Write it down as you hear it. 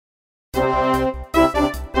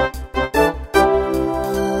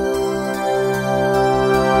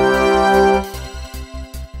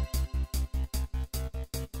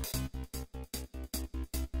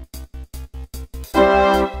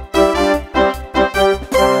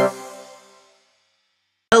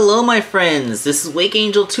Hello my friends, this is Wake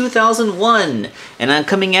Angel 2001, and I'm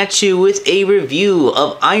coming at you with a review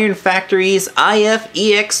of Iron Factory's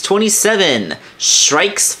IFEX27,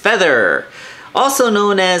 Shrike's Feather, also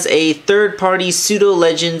known as a third-party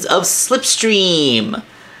pseudo-legends of Slipstream.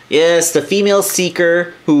 Yes, the female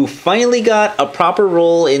seeker who finally got a proper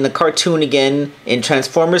role in the cartoon again in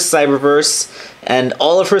Transformers Cyberverse, and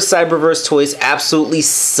all of her Cyberverse toys absolutely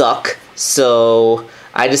suck, so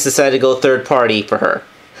I just decided to go third party for her.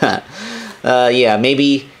 Yeah,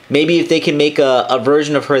 maybe if they can make a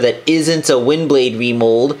version of her that isn't a Windblade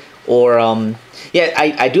remold, or yeah,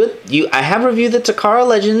 I have reviewed the Takara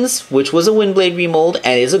Legends, which was a Windblade remold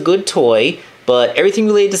and is a good toy, but everything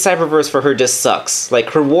related to Cyberverse for her just sucks. Like,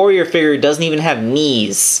 her warrior figure doesn't even have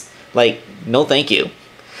knees. Like, no thank you.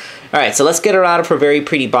 Alright, so let's get her out of her very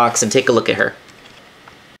pretty box and take a look at her.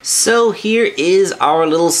 So here is our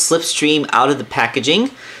little Slipstream out of the packaging.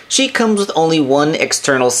 She comes with only one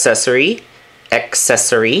external accessory.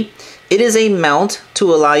 It is a mount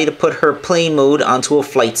to allow you to put her plane mode onto a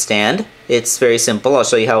flight stand. It's very simple. I'll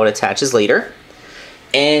show you how it attaches later.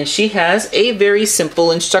 And she has a very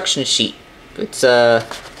simple instruction sheet. It's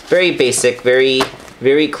very basic, very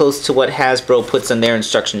close to what Hasbro puts in their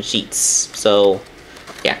instruction sheets. So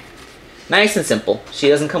yeah, nice and simple. She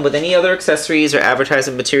doesn't come with any other accessories or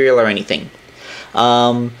advertising material or anything.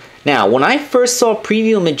 Now, when I first saw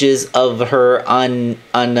preview images of her on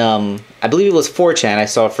I believe it was 4chan, I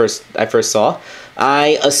first saw,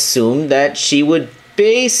 I assumed that she would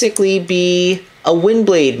basically be a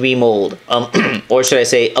Windblade remold, or should I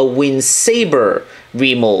say a Windsaber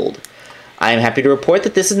remold. I am happy to report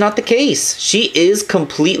that this is not the case. She is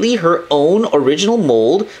completely her own original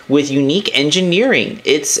mold with unique engineering.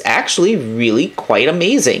 It's actually really quite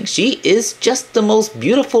amazing. She is just the most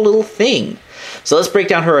beautiful little thing. So let's break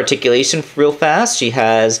down her articulation real fast. She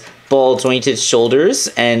has ball-jointed shoulders,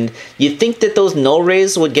 and you'd think that those null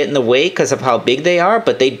rays would get in the way because of how big they are,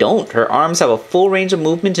 but they don't. Her arms have a full range of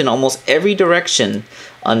movement in almost every direction,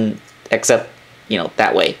 except, you know,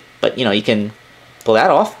 that way. But, you know, you can pull that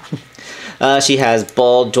off. She has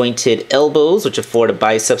ball-jointed elbows, which afford a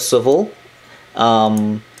bicep swivel,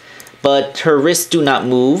 but her wrists do not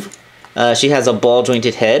move. She has a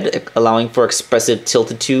ball-jointed head, allowing for expressive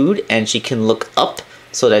tiltitude, and she can look up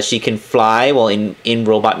so that she can fly while in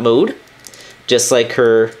robot mode, just like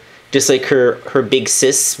her big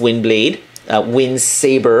sis Windblade,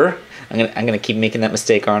 Windsaber. I'm gonna keep making that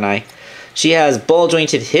mistake, aren't I? She has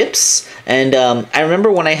ball-jointed hips, and I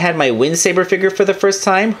remember when I had my Windsaber figure for the first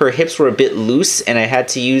time, her hips were a bit loose, and I had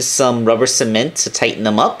to use some rubber cement to tighten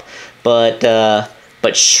them up. But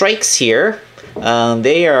Shrike's here,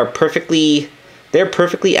 they're perfectly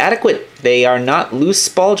adequate. They are not loose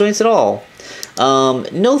ball joints at all.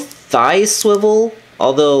 No thigh swivel,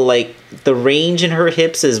 although like the range in her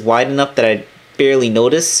hips is wide enough that I barely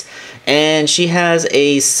notice. And she has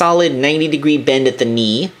a solid 90-degree bend at the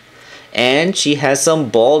knee. And she has some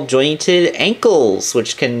ball-jointed ankles,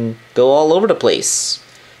 which can go all over the place.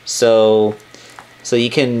 So you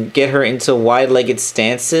can get her into wide-legged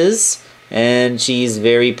stances, and she's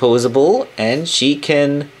very posable, and she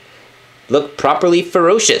can look properly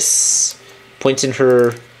ferocious, pointing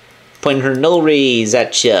her null rays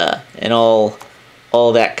at ya, and all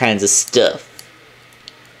that kinds of stuff.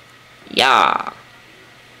 Yeah,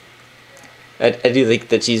 I do think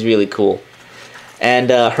that she's really cool.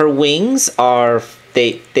 And her wings are,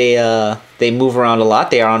 they move around a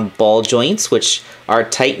lot. They are on ball joints, which are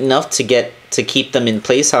tight enough to keep them in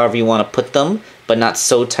place however you want to put them, but not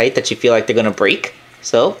so tight that you feel like they're going to break.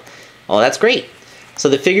 So, oh, that's great. So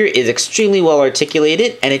the figure is extremely well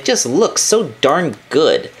articulated, and it just looks so darn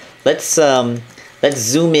good. Let's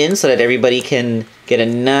zoom in so that everybody can get a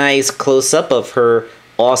nice close-up of her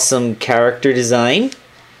awesome character design.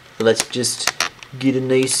 So let's just get a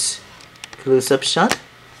nice close-up shot.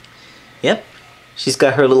 Yep. She's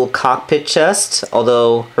got her little cockpit chest,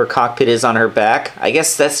 although her cockpit is on her back. I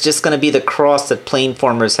guess that's just going to be the cross that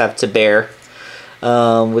planeformers have to bear.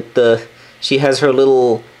 She has her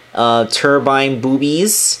little turbine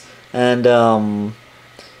boobies, and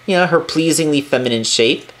you know, her pleasingly feminine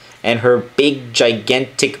shape, and her big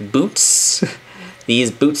gigantic boots. These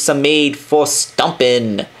boots are made for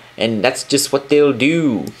stomping, and that's just what they'll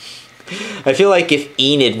do. I feel like if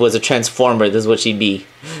Enid was a Transformer, this is what she'd be.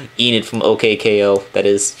 Enid from OKKO, that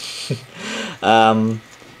is.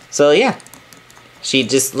 So yeah, she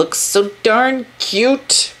just looks so darn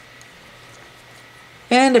cute.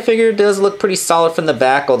 And the figure does look pretty solid from the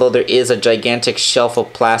back, although there is a gigantic shelf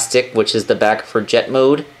of plastic, which is the back of her jet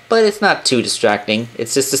mode. but it's not too distracting.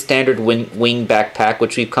 It's just a standard wing backpack,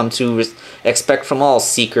 which we've come to expect from all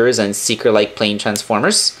Seekers and Seeker-like plane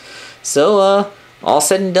transformers. So, all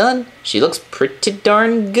said and done, she looks pretty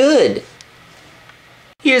darn good.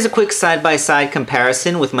 Here's a quick side-by-side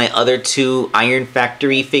comparison with my other two Iron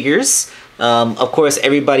Factory figures. Of course,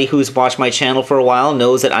 everybody who's watched my channel for a while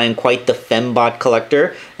knows that I am quite the fembot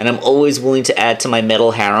collector, and I'm always willing to add to my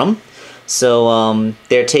metal harem. So,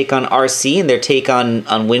 their take on RC and their take on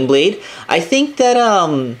Windblade, I think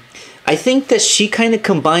that she kind of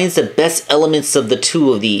combines the best elements of the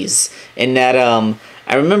two of these, and that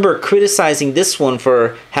I remember criticizing this one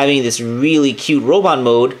for having this really cute robot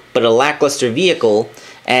mode, but a lackluster vehicle,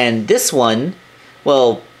 and this one,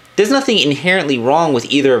 well, there's nothing inherently wrong with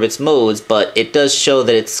either of its modes, but it does show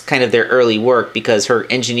that it's kind of their early work because her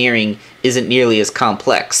engineering isn't nearly as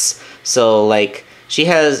complex. So, like,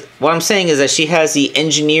 what I'm saying is that she has the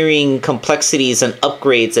engineering complexities and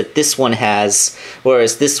upgrades that this one has,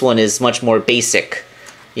 whereas this one is much more basic.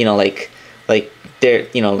 You know, like there,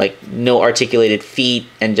 you know, like no articulated feet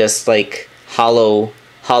and just like hollow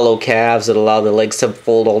calves that allow the legs to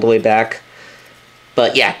fold all the way back.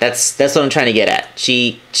 But yeah, that's what I'm trying to get at.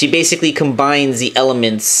 She basically combines the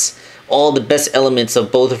elements, all the best elements of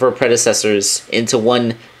both of her predecessors into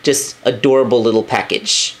one just adorable little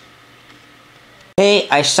package. Hey,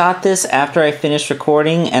 I shot this after I finished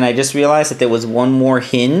recording, and I just realized that there was one more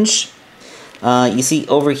hinge. You see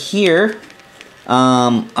over here,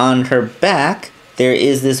 on her back, there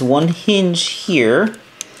is this one hinge here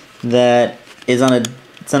that is on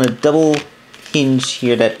a double hinge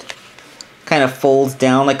here that kind of folds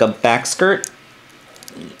down like a back skirt.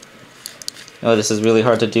 Oh, this is really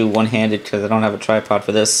hard to do one-handed because I don't have a tripod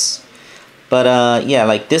for this. But yeah,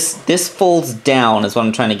 like this folds down is what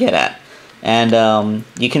I'm trying to get at. And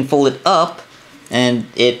you can fold it up, and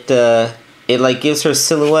it like gives her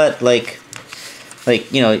silhouette like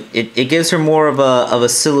you know, it gives her more of a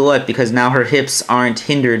silhouette because now her hips aren't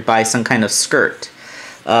hindered by some kind of skirt.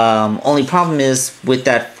 Only problem is with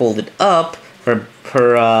that folded up, her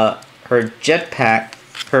jetpack,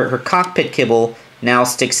 her cockpit kibble now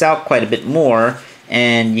sticks out quite a bit more,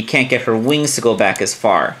 and you can't get her wings to go back as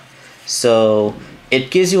far. So it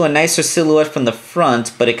gives you a nicer silhouette from the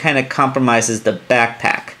front, but it kind of compromises the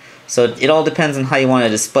backpack. So it all depends on how you want to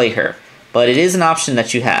display her. But it is an option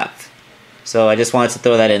that you have. So I just wanted to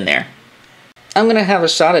throw that in there. I'm going to have a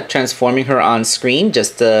shot at transforming her on screen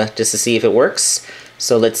just to see if it works.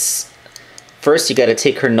 So first you got to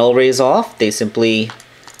take her null rays off. They simply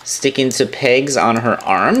stick into pegs on her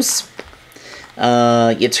arms.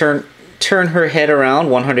 You turn her head around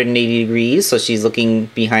 180 degrees so she's looking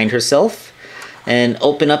behind herself. And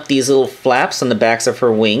open up these little flaps on the backs of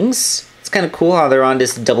her wings. It's kind of cool how they're on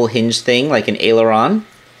this double hinge thing, like an aileron.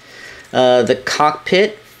 The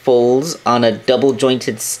cockpit folds on a double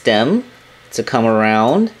jointed stem to come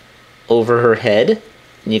around over her head.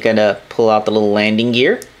 And you gotta pull out the little landing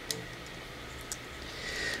gear.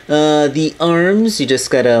 The arms, you just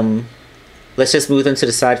gotta, let's just move them to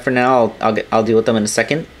the side for now. I'll deal with them in a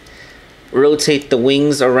second. Rotate the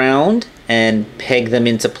wings around and peg them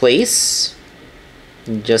into place.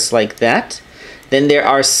 Just like that. Then there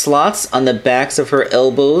are slots on the backs of her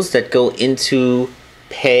elbows that go into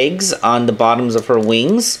pegs on the bottoms of her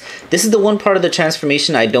wings. This is the one part of the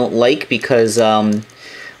transformation I don't like because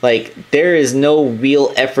like there is no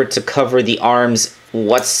real effort to cover the arms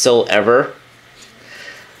whatsoever.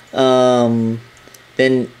 Then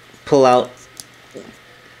pull out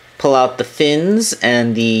the fins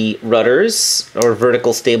and the rudders or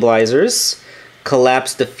vertical stabilizers.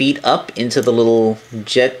 Collapse the feet up into the little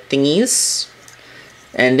jet thingies.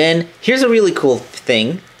 And then, here's a really cool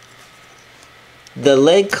thing. The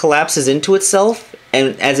leg collapses into itself,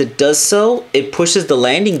 and as it does so, it pushes the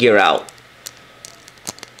landing gear out.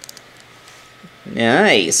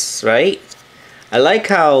 Nice, right? I like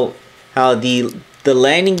how the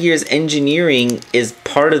landing gear's engineering is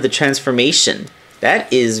part of the transformation.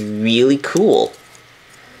 That is really cool.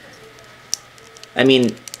 I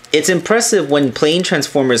mean, it's impressive when plane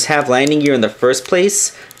transformers have landing gear in the first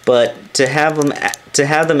place, but to have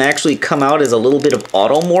them actually come out as a little bit of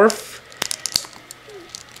automorph,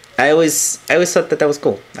 I always thought that was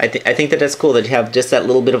cool. I think that's cool that you have just that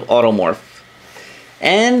little bit of automorph.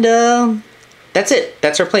 And that's it.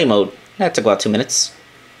 That's our play mode. That took about 2 minutes.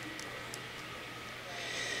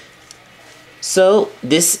 So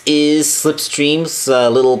this is Slipstream's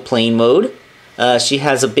little plane mode. She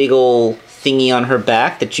has a big old thingy on her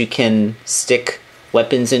back that you can stick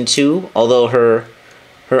weapons into, although her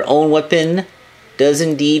own weapon does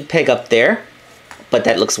indeed peg up there, but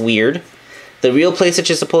that looks weird. The real place that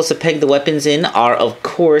you're supposed to peg the weapons in are, of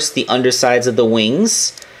course, the undersides of the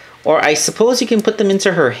wings. Or I suppose you can put them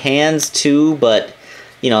into her hands too, but,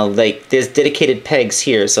 you know, like, there's dedicated pegs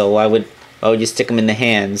here, so why would you stick them in the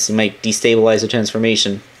hands? You might destabilize the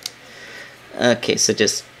transformation. Okay, so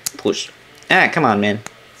just push. Ah, come on, man.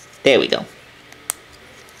 There we go.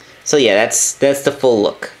 So yeah, that's the full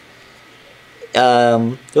look.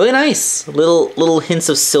 Really nice. Little hints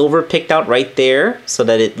of silver picked out right there so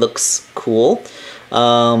that it looks cool.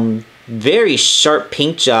 Very sharp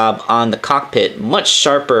paint job on the cockpit, much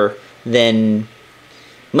sharper than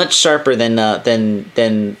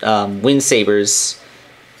Windsaber's.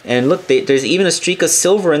 And look, there's even a streak of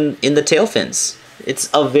silver in the tail fins. It's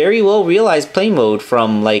a very well realized play mode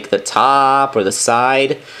from like the top or the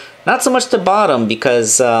side, not so much the bottom,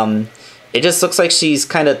 because it just looks like she's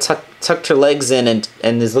kind of tucked her legs in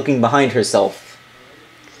and is looking behind herself.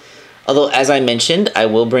 Although, as I mentioned, I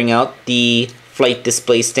will bring out the flight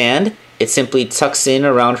display stand. It simply tucks in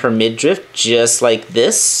around her midriff just like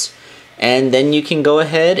this, and then you can go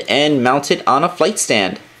ahead and mount it on a flight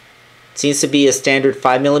stand. It seems to be a standard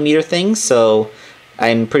 5mm thing, so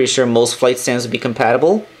I'm pretty sure most flight stands would be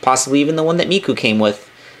compatible, possibly even the one that Miku came with.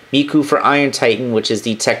 Miku for Iron Titan, which is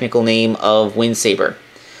the technical name of Windsaber.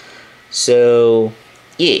 So,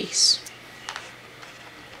 yes.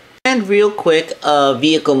 And real quick,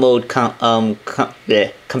 vehicle mode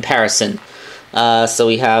comparison. So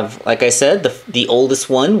we have, like I said, the oldest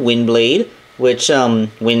one, Windblade, which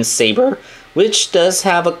Windsaber, which does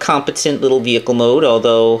have a competent little vehicle mode,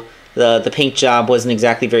 although the paint job wasn't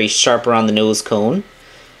exactly very sharp around the nose cone.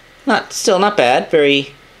 Still not bad.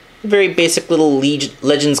 Very basic little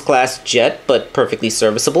Legends class jet, but perfectly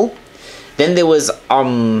serviceable. Then there was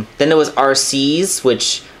RC's,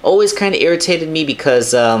 which always kind of irritated me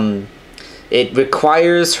because it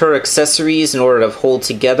requires her accessories in order to hold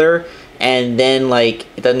together, and then like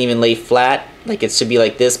it doesn't even lay flat. Like it should be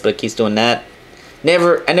like this, but it keeps doing that.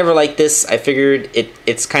 I never liked this. I figured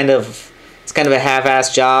it's kind of a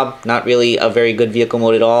half-assed job, not really a very good vehicle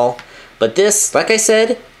mode at all. But this, like I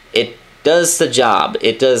said, it does the job.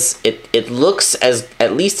 It looks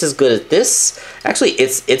at least as good as this. Actually,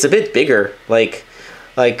 it's a bit bigger.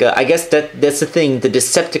 I guess that's the thing. The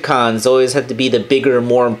Decepticons always have to be the bigger,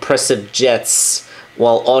 more impressive jets,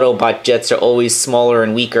 while Autobot jets are always smaller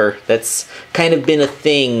and weaker. That's kind of been a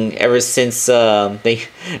thing ever since the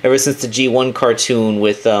G1 cartoon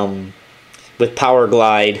with Power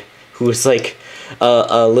Glide, who was like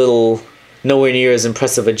a little nowhere near as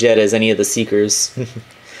impressive a jet as any of the Seekers.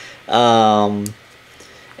 And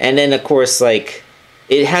then of course, like,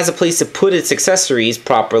 it has a place to put its accessories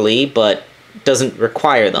properly, but doesn't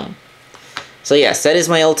require them. So yes, that is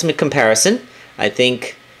my ultimate comparison. I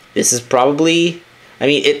think this is probably, I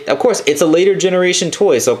mean, of course, it's a later generation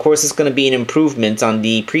toy, so of course it's going to be an improvement on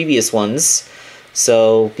the previous ones.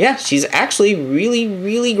 So yeah, she's actually really,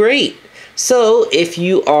 really great. So if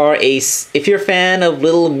you're a fan of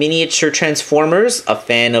little miniature Transformers, a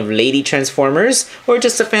fan of lady Transformers, or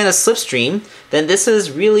just a fan of Slipstream, then this is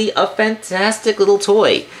really a fantastic little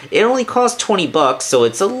toy. It only costs $20, so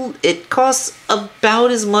it costs about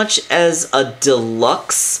as much as a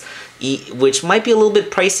deluxe, which might be a little bit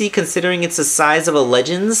pricey considering it's the size of a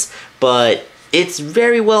Legends, but it's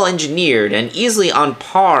very well engineered and easily on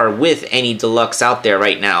par with any deluxe out there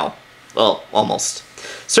right now. Well, almost.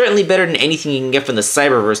 Certainly better than anything you can get from the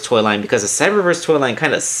Cyberverse toy line, because the Cyberverse toy line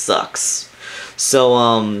kind of sucks.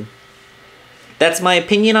 So, that's my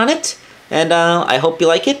opinion on it, and I hope you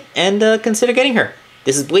like it, and consider getting her.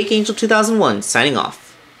 This is Blake Angel 2001, signing off.